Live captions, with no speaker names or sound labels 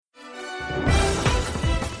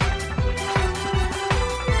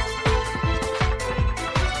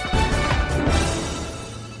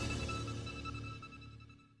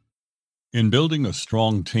In building a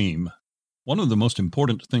strong team, one of the most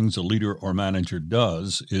important things a leader or manager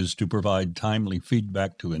does is to provide timely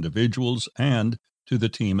feedback to individuals and to the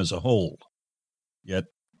team as a whole. Yet,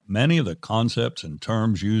 many of the concepts and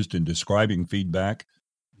terms used in describing feedback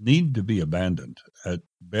need to be abandoned. At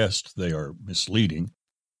best, they are misleading,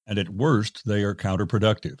 and at worst, they are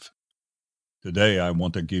counterproductive. Today, I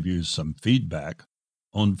want to give you some feedback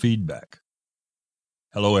on feedback.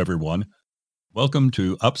 Hello, everyone. Welcome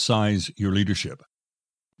to Upsize Your Leadership,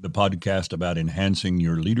 the podcast about enhancing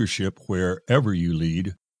your leadership wherever you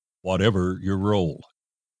lead, whatever your role.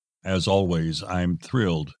 As always, I'm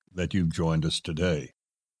thrilled that you've joined us today.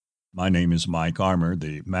 My name is Mike Armour,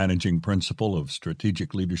 the Managing Principal of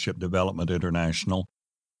Strategic Leadership Development International,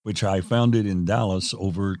 which I founded in Dallas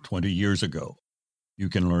over 20 years ago. You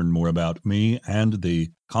can learn more about me and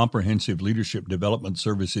the comprehensive leadership development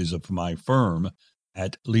services of my firm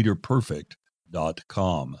at leaderperfect.com.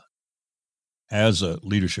 As a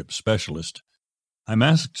leadership specialist, I'm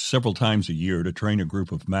asked several times a year to train a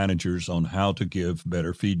group of managers on how to give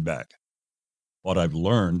better feedback. What I've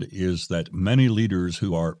learned is that many leaders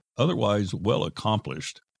who are otherwise well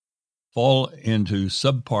accomplished fall into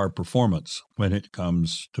subpar performance when it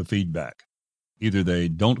comes to feedback. Either they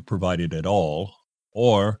don't provide it at all,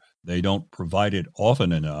 or they don't provide it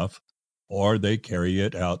often enough, or they carry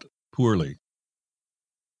it out poorly.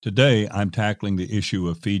 Today, I'm tackling the issue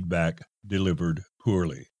of feedback delivered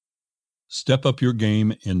poorly. Step up your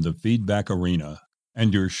game in the feedback arena,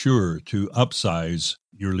 and you're sure to upsize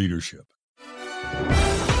your leadership.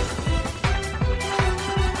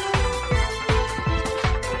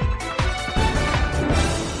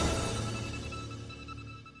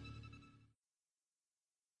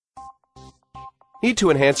 Need to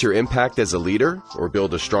enhance your impact as a leader, or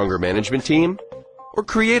build a stronger management team, or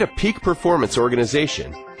create a peak performance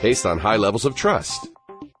organization based on high levels of trust?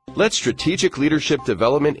 Let Strategic Leadership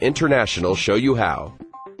Development International show you how.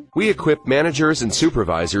 We equip managers and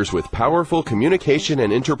supervisors with powerful communication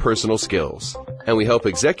and interpersonal skills, and we help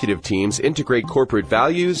executive teams integrate corporate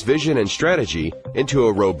values, vision, and strategy into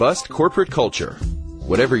a robust corporate culture.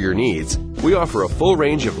 Whatever your needs, we offer a full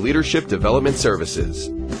range of leadership development services,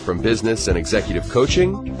 from business and executive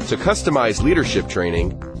coaching to customized leadership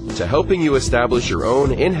training to helping you establish your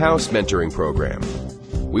own in-house mentoring program.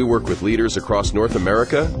 We work with leaders across North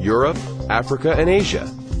America, Europe, Africa, and Asia,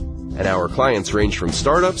 and our clients range from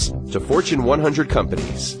startups to Fortune 100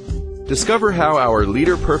 companies. Discover how our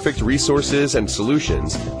Leader Perfect resources and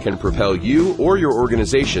solutions can propel you or your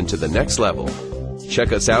organization to the next level.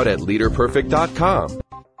 Check us out at leaderperfect.com.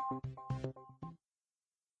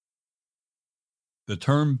 The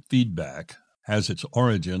term feedback has its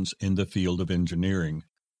origins in the field of engineering,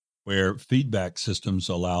 where feedback systems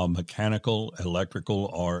allow mechanical, electrical,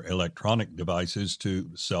 or electronic devices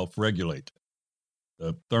to self-regulate.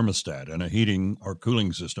 The thermostat in a heating or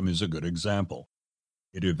cooling system is a good example.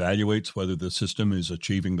 It evaluates whether the system is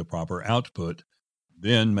achieving the proper output,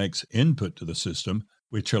 then makes input to the system,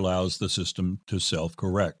 which allows the system to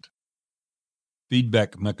self-correct.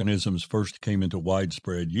 Feedback mechanisms first came into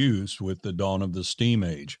widespread use with the dawn of the steam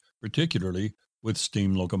age, particularly with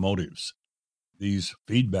steam locomotives. These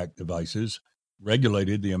feedback devices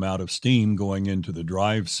regulated the amount of steam going into the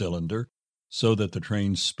drive cylinder so that the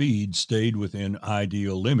train's speed stayed within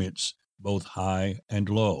ideal limits, both high and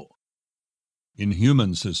low. In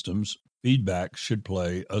human systems, feedback should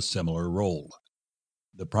play a similar role.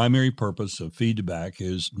 The primary purpose of feedback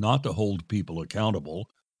is not to hold people accountable,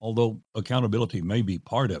 although accountability may be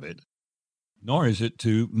part of it, nor is it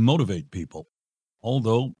to motivate people,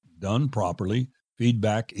 although done properly,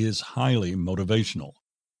 feedback is highly motivational.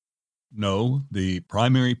 No, the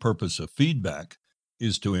primary purpose of feedback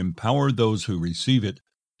is to empower those who receive it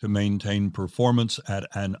to maintain performance at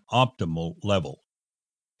an optimal level.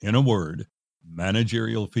 In a word,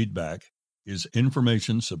 managerial feedback is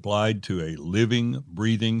information supplied to a living,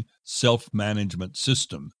 breathing, self-management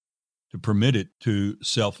system to permit it to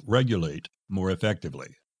self-regulate more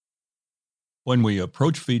effectively. When we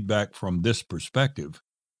approach feedback from this perspective,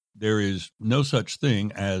 there is no such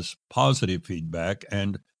thing as positive feedback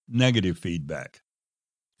and negative feedback.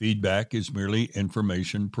 Feedback is merely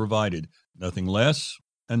information provided, nothing less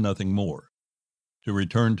and nothing more. To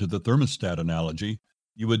return to the thermostat analogy,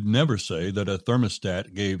 you would never say that a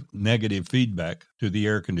thermostat gave negative feedback to the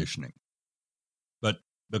air conditioning. But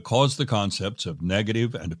because the concepts of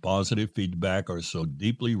negative and positive feedback are so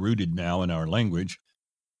deeply rooted now in our language,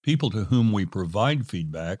 people to whom we provide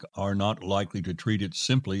feedback are not likely to treat it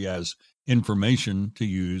simply as information to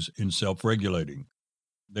use in self-regulating.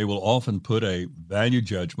 They will often put a value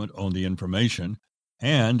judgment on the information,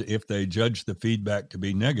 and if they judge the feedback to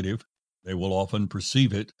be negative, they will often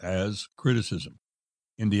perceive it as criticism.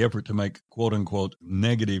 In the effort to make quote-unquote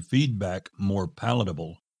negative feedback more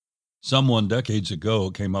palatable, someone decades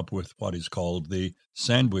ago came up with what is called the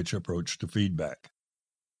sandwich approach to feedback.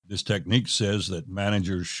 This technique says that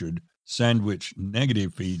managers should sandwich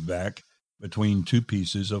negative feedback between two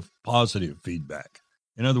pieces of positive feedback.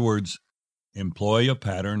 In other words, employ a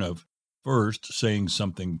pattern of first saying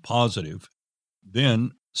something positive,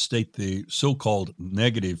 then state the so-called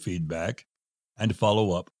negative feedback, and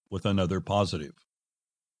follow up with another positive.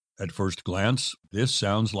 At first glance, this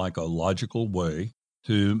sounds like a logical way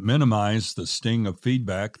to minimize the sting of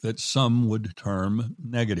feedback that some would term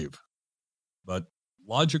negative. But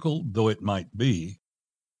logical though it might be,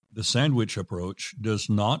 the sandwich approach does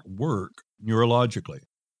not work neurologically,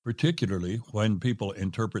 particularly when people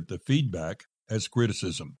interpret the feedback as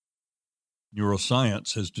criticism.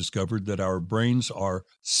 Neuroscience has discovered that our brains are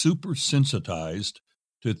supersensitized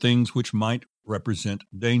to things which might represent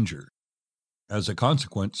danger. As a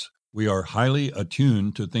consequence, we are highly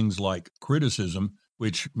attuned to things like criticism,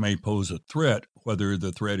 which may pose a threat, whether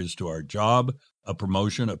the threat is to our job, a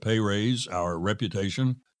promotion, a pay raise, our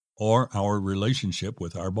reputation, or our relationship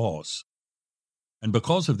with our boss. And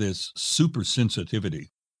because of this supersensitivity,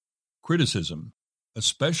 criticism,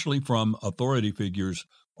 especially from authority figures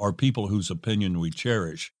or people whose opinion we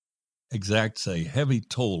cherish, exacts a heavy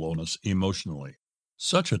toll on us emotionally.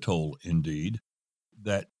 Such a toll, indeed,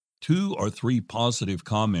 that 2 or 3 positive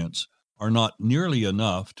comments are not nearly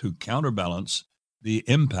enough to counterbalance the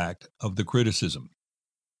impact of the criticism.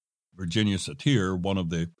 Virginia Satir, one of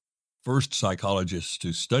the first psychologists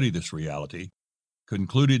to study this reality,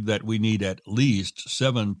 concluded that we need at least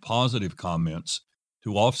 7 positive comments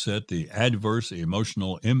to offset the adverse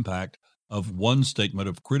emotional impact of one statement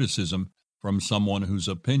of criticism from someone whose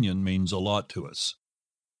opinion means a lot to us.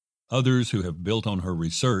 Others who have built on her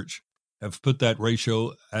research have put that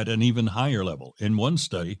ratio at an even higher level, in one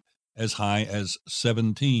study as high as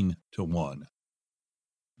 17 to 1.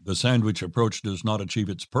 The sandwich approach does not achieve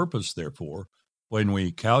its purpose, therefore, when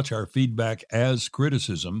we couch our feedback as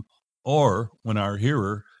criticism or when our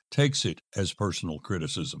hearer takes it as personal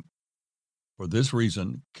criticism. For this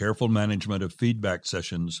reason, careful management of feedback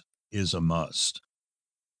sessions is a must.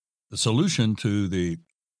 The solution to the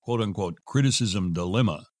quote-unquote criticism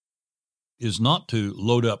dilemma is not to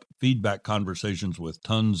load up feedback conversations with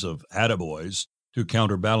tons of attaboys to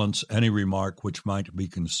counterbalance any remark which might be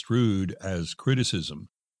construed as criticism.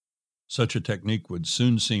 Such a technique would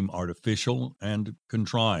soon seem artificial and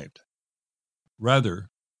contrived. Rather,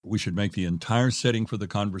 we should make the entire setting for the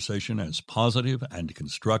conversation as positive and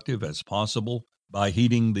constructive as possible by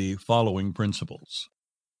heeding the following principles.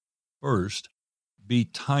 First, be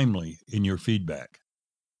timely in your feedback.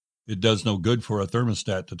 It does no good for a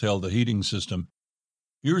thermostat to tell the heating system,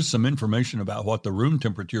 "Here's some information about what the room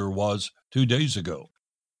temperature was 2 days ago."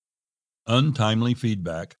 Untimely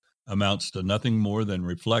feedback amounts to nothing more than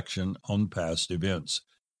reflection on past events.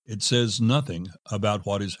 It says nothing about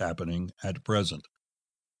what is happening at present.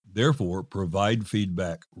 Therefore, provide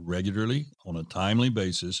feedback regularly on a timely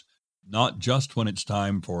basis, not just when it's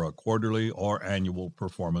time for a quarterly or annual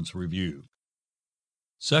performance review.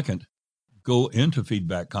 Second, go into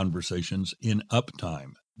feedback conversations in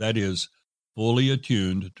uptime, that is, fully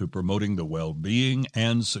attuned to promoting the well-being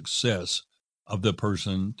and success of the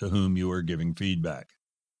person to whom you are giving feedback.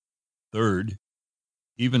 Third,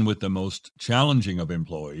 even with the most challenging of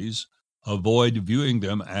employees, avoid viewing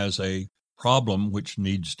them as a problem which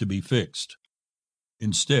needs to be fixed.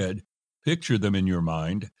 Instead, picture them in your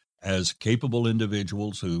mind as capable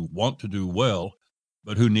individuals who want to do well,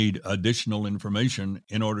 but who need additional information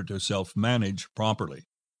in order to self-manage properly.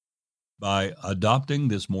 By adopting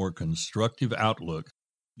this more constructive outlook,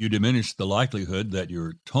 you diminish the likelihood that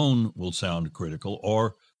your tone will sound critical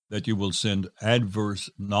or that you will send adverse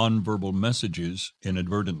nonverbal messages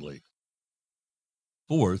inadvertently.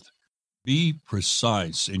 Fourth, be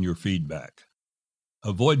precise in your feedback.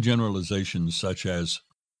 Avoid generalizations such as,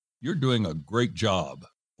 "You're doing a great job,"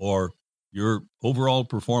 or "Your overall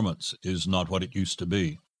performance is not what it used to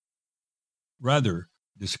be." Rather,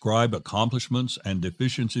 describe accomplishments and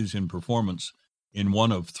deficiencies in performance in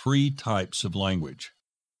one of 3 types of language: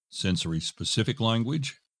 sensory-specific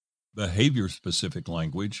language, behavior-specific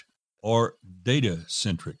language, or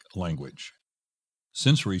data-centric language.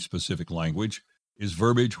 Sensory-specific language is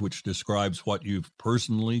verbiage which describes what you've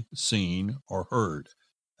personally seen or heard.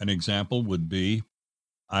 An example would be,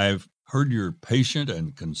 "I've heard your patient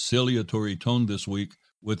and conciliatory tone this week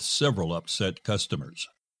with several upset customers."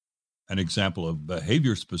 An example of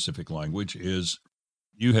behavior-specific language is,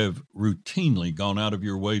 "You have routinely gone out of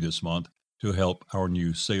your way this month to help our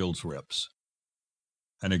new sales reps.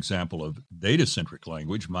 An example of data-centric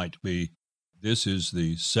language might be, "This is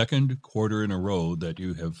the second quarter in a row that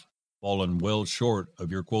you have fallen well short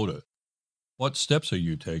of your quota. What steps are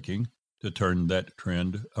you taking to turn that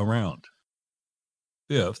trend around?"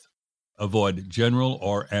 Fifth, avoid general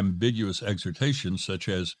or ambiguous exhortations such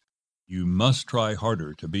as, "You must try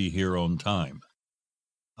harder to be here on time."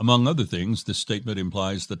 Among other things, this statement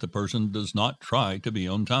implies that the person does not try to be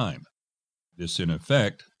on time. This, in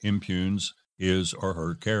effect, impugns his or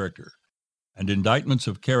her character, and indictments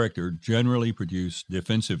of character generally produce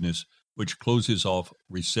defensiveness, which closes off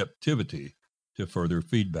receptivity to further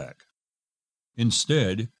feedback.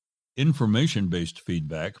 Instead, information-based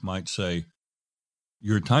feedback might say,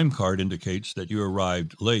 "Your time card indicates that you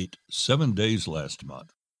arrived late 7 days last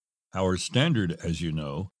month. Our standard, as you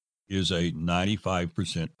know, is a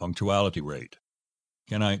 95% punctuality rate.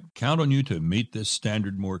 Can I count on you to meet this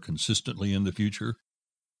standard more consistently in the future?"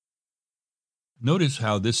 Notice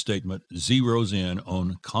how this statement zeroes in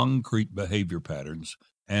on concrete behavior patterns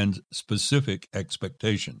and specific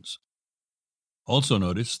expectations. Also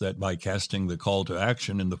notice that by casting the call to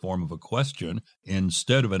action in the form of a question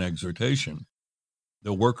instead of an exhortation,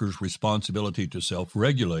 the worker's responsibility to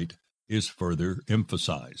self-regulate is further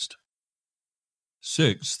emphasized.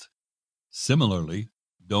 Sixth, similarly,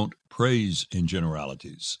 don't praise in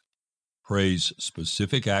generalities. Praise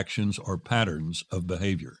specific actions or patterns of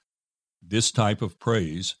behavior. This type of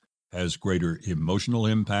praise has greater emotional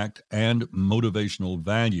impact and motivational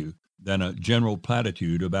value than a general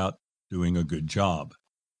platitude about doing a good job.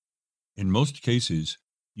 In most cases,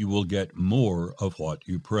 you will get more of what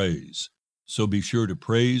you praise, so be sure to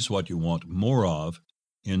praise what you want more of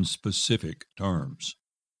in specific terms.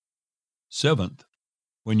 Seventh,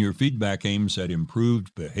 when your feedback aims at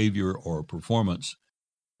improved behavior or performance,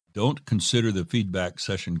 don't consider the feedback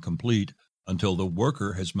session complete until the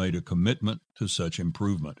worker has made a commitment to such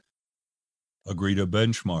improvement. Agree to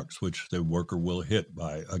benchmarks which the worker will hit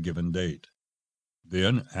by a given date.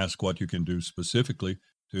 Then ask what you can do specifically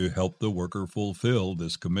to help the worker fulfill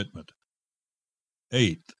this commitment.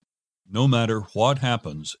 Eighth, no matter what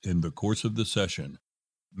happens in the course of the session,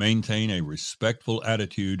 maintain a respectful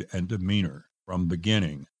attitude and demeanor from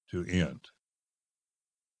beginning to end.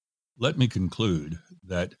 Let me conclude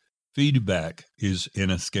that feedback is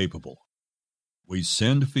inescapable. We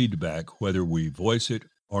send feedback whether we voice it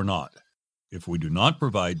or not. If we do not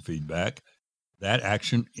provide feedback, that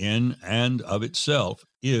action in and of itself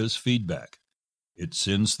is feedback. It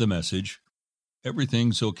sends the message,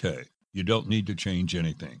 "Everything's okay. You don't need to change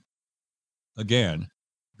anything." Again,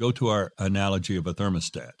 go to our analogy of a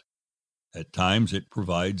thermostat. At times, it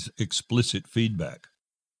provides explicit feedback.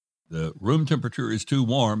 "The room temperature is too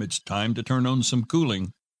warm. It's time to turn on some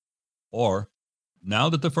cooling." Or, "Now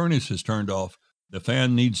that the furnace is turned off, the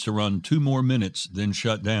fan needs to run 2 more minutes, then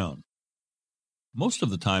shut down." Most of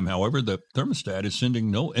the time, however, the thermostat is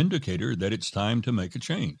sending no indicator that it's time to make a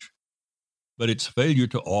change. But its failure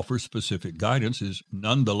to offer specific guidance is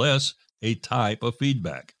nonetheless a type of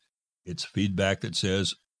feedback. It's feedback that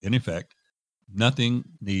says, in effect,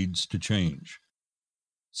 nothing needs to change.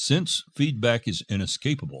 Since feedback is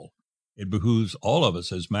inescapable, it behooves all of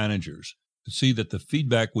us as managers to see that the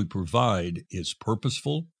feedback we provide is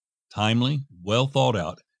purposeful, timely, well thought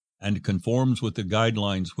out, and conforms with the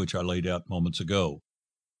guidelines which I laid out moments ago.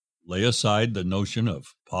 Lay aside the notion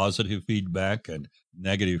of positive feedback and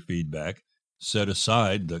negative feedback. Set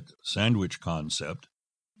aside the sandwich concept.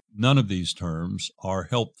 None of these terms are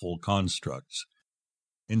helpful constructs.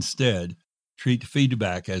 Instead, treat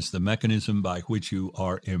feedback as the mechanism by which you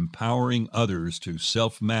are empowering others to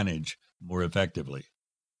self-manage more effectively.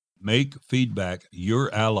 Make feedback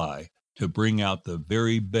your ally to bring out the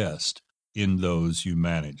very best in those you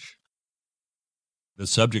manage. The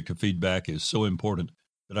subject of feedback is so important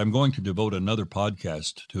that I'm going to devote another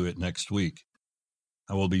podcast to it next week.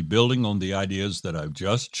 I will be building on the ideas that I've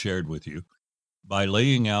just shared with you by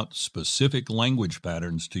laying out specific language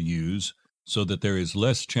patterns to use so that there is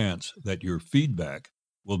less chance that your feedback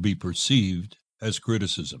will be perceived as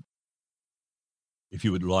criticism. If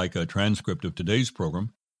you would like a transcript of today's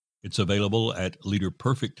program, it's available at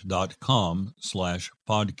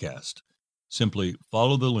leaderperfect.com/podcast. Simply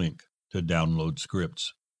follow the link to download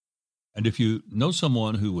scripts. And if you know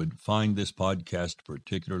someone who would find this podcast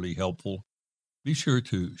particularly helpful, be sure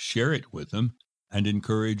to share it with them and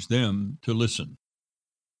encourage them to listen.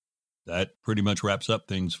 That pretty much wraps up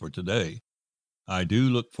things for today. I do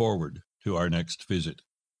look forward to our next visit.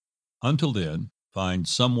 Until then, find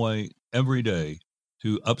some way every day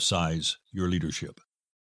to upsize your leadership.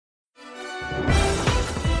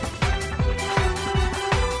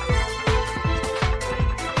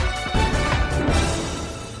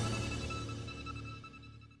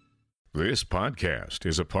 This podcast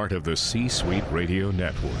is a part of the C-Suite Radio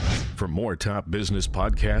Network. For more top business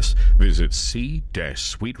podcasts, visit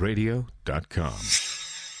c-suiteradio.com.